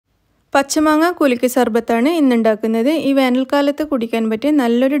പച്ചമാങ്ങ കുലുക്കി സർബത്താണ് ഇന്ന് ഉണ്ടാക്കുന്നത്. ഈ വേനൽക്കാലത്ത് കുടിക്കാൻ പറ്റിയ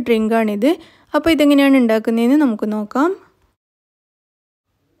നല്ലൊരു ഡ്രിങ്കാണിത്. അപ്പോൾ ഇതെങ്ങനെയാണ് ഉണ്ടാക്കുന്നതെന്ന് നമുക്ക് നോക്കാം.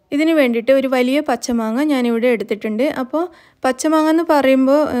 ഇതിന് വേണ്ടിയിട്ട് ഒരു വലിയ പച്ചമാങ്ങ ഞാനിവിടെ എടുത്തിട്ടുണ്ട്. അപ്പോൾ പച്ചമാങ്ങ എന്ന്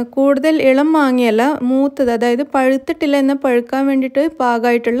പറയുമ്പോൾ കൂടുതൽ ഇളം മാങ്ങയല്ല, മൂത്തത്, അതായത് പഴുത്തിട്ടില്ല എന്നാൽ പഴുക്കാൻ വേണ്ടിയിട്ട്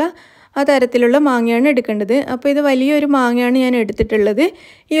പാകമായിട്ടുള്ള ആ തരത്തിലുള്ള മാങ്ങയാണ് എടുക്കേണ്ടത്. അപ്പോൾ ഇത് വലിയൊരു മാങ്ങയാണ് ഞാൻ എടുത്തിട്ടുള്ളത്.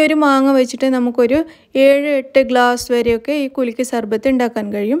 ഈ ഒരു മാങ്ങ വെച്ചിട്ട് നമുക്കൊരു 7-8 ഗ്ലാസ് വരെയൊക്കെ ഈ കുലുക്കി സർബത്ത് ഉണ്ടാക്കാൻ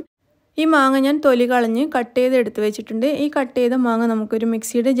കഴിയും. ഈ മാങ്ങ ഞാൻ തൊലി കളഞ്ഞ് കട്ട് ചെയ്ത് എടുത്ത് വെച്ചിട്ടുണ്ട്. ഈ കട്ട് ചെയ്ത മാങ്ങ നമുക്കൊരു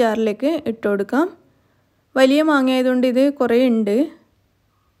മിക്സിയുടെ ജാറിലേക്ക് ഇട്ട് കൊടുക്കാം. വലിയ മാങ്ങ ആയതുകൊണ്ട് ഇത് കുറേ ഉണ്ട്.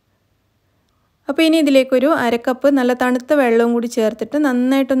 അപ്പോൾ ഇനി ഇതിലേക്കൊരു 1/2 കപ്പ് നല്ല തണുത്ത വെള്ളവും കൂടി ചേർത്തിട്ട്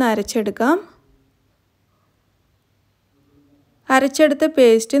നന്നായിട്ടൊന്ന് അരച്ചെടുക്കാം. അരച്ചെടുത്ത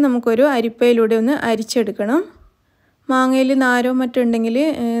പേസ്റ്റ് നമുക്കൊരു അരിപ്പയിലൂടെ ഒന്ന് അരിച്ചെടുക്കണം. മാങ്ങയിൽ നാരോ മറ്റുണ്ടെങ്കിൽ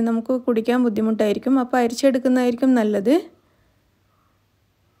നമുക്ക് കുടിക്കാൻ ബുദ്ധിമുട്ടായിരിക്കും. അപ്പോൾ അരിച്ചെടുക്കുന്നതായിരിക്കും നല്ലത്.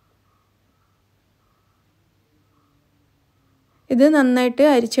 ഇത് നന്നായിട്ട്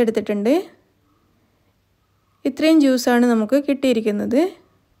അരിച്ചെടുത്തിട്ടുണ്ട്. ഇത്രയും ജ്യൂസാണ് നമുക്ക് കിട്ടിയിരിക്കുന്നത്.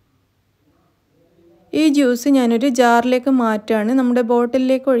 ഈ ജ്യൂസ് ഞാനൊരു ജാറിലേക്ക് മാറ്റാണ്. നമ്മുടെ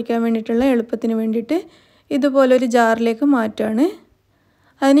ബോട്ടിലിലേക്ക് ഒഴിക്കാൻ വേണ്ടിയിട്ടുള്ള എളുപ്പത്തിന് വേണ്ടിയിട്ട് ഇതുപോലൊരു ജാറിലേക്ക് മാറ്റാണ്.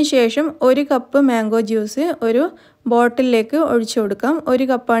 അതിനുശേഷം 1 കപ്പ് മാംഗോ ജ്യൂസ് ഒരു ബോട്ടിലിലേക്ക് ഒഴിച്ചു കൊടുക്കാം. 1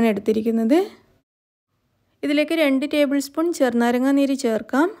 കപ്പാണ് എടുത്തിരിക്കുന്നത്. ഇതിലേക്ക് 2 ടേബിൾ സ്പൂൺ ചെറുനാരങ്ങ നീര്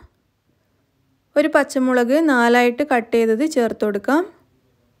ചേർക്കാം. ഒരു പച്ചമുളക് 4ആയിട്ട് കട്ട് ചെയ്തത് ചേർത്ത് കൊടുക്കാം.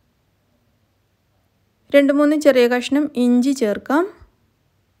 2-3 ചെറിയ കഷ്ണം ഇഞ്ചി ചേർക്കാം.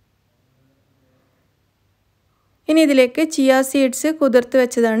 ഇനി ഇതിലേക്ക് ചിയ സീഡ്സ് കുതിർത്ത്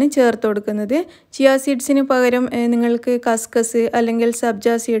വെച്ചതാണ് ചേർത്ത് കൊടുക്കുന്നത്. ചിയ സീഡ്സിന് പകരം നിങ്ങൾക്ക് കസ്കസ് അല്ലെങ്കിൽ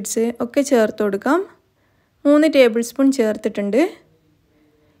സബ്ജ സീഡ്സ് ഒക്കെ ചേർത്ത് കൊടുക്കാം. 3 ടേബിൾ സ്പൂൺ ചേർത്തിട്ടുണ്ട്.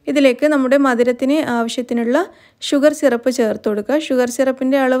 ഇതിലേക്ക് നമ്മുടെ മധുരത്തിന് ആവശ്യത്തിനുള്ള ഷുഗർ സിറപ്പ് ചേർത്ത് കൊടുക്കുക. ഷുഗർ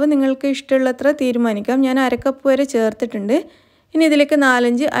സിറപ്പിൻ്റെ അളവ് നിങ്ങൾക്ക് ഇഷ്ടമുള്ളത്ര തീരുമാനിക്കാം. ഞാൻ 1/2 കപ്പ് വരെ ചേർത്തിട്ടുണ്ട്. ഇനി ഇതിലേക്ക്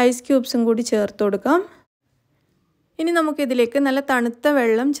 4-5 ഐസ് ക്യൂബ്സും കൂടി ചേർത്ത് കൊടുക്കാം. ഇനി നമുക്കിതിലേക്ക് നല്ല തണുത്ത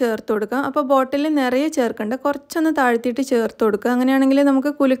വെള്ളം ചേർത്ത് കൊടുക്കാം. അപ്പോൾ ബോട്ടിൽ നിറയെ ചേർക്കണ്ട, കുറച്ചൊന്ന് താഴ്ത്തിയിട്ട് ചേർത്ത് കൊടുക്കുക. അങ്ങനെയാണെങ്കിൽ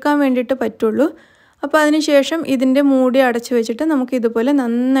നമുക്ക് കുലുക്കാൻ വേണ്ടിയിട്ട് പറ്റുള്ളൂ. അപ്പോൾ അതിനുശേഷം ഇതിൻ്റെ മൂടി അടച്ചു വെച്ചിട്ട് നമുക്ക് ഇതുപോലെ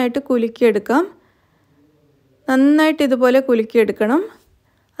നന്നായിട്ട് കുലുക്കിയെടുക്കാം. നന്നായിട്ട് ഇതുപോലെ കുലുക്കിയെടുക്കണം.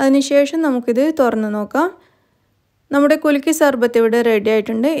 അതിനുശേഷം നമുക്കിത് തുറന്ന് നോക്കാം. നമ്മുടെ കുലുക്കി സർബത്ത് ഇവിടെ റെഡി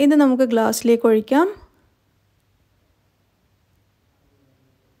ആയിട്ടുണ്ട്. ഇത് നമുക്ക് ഗ്ലാസ്സിലേക്ക് ഒഴിക്കാം.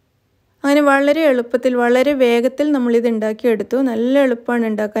 അങ്ങനെ വളരെ എളുപ്പത്തിൽ വളരെ വേഗത്തിൽ നമ്മളിത് ഉണ്ടാക്കിയെടുത്തു. നല്ല എളുപ്പമാണ്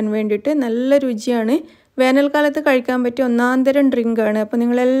ഉണ്ടാക്കാൻ വേണ്ടിയിട്ട്, നല്ല രുചിയാണ്. വേനൽക്കാലത്ത് കഴിക്കാൻ പറ്റിയ ഒന്നാന്തരം ഡ്രിങ്കാണ്. അപ്പോൾ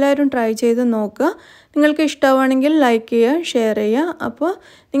നിങ്ങളെല്ലാവരും ട്രൈ ചെയ്ത് നോക്കുക. നിങ്ങൾക്ക് ഇഷ്ടമാണെങ്കിൽ ലൈക്ക് ചെയ്യുക, ഷെയർ ചെയ്യുക. അപ്പോൾ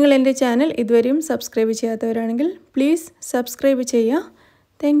നിങ്ങൾ എൻ്റെ ചാനൽ ഇതുവരെയും സബ്സ്ക്രൈബ് ചെയ്യാത്തവരാണെങ്കിൽ പ്ലീസ് സബ്സ്ക്രൈബ് ചെയ്യുക.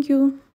 Thank you.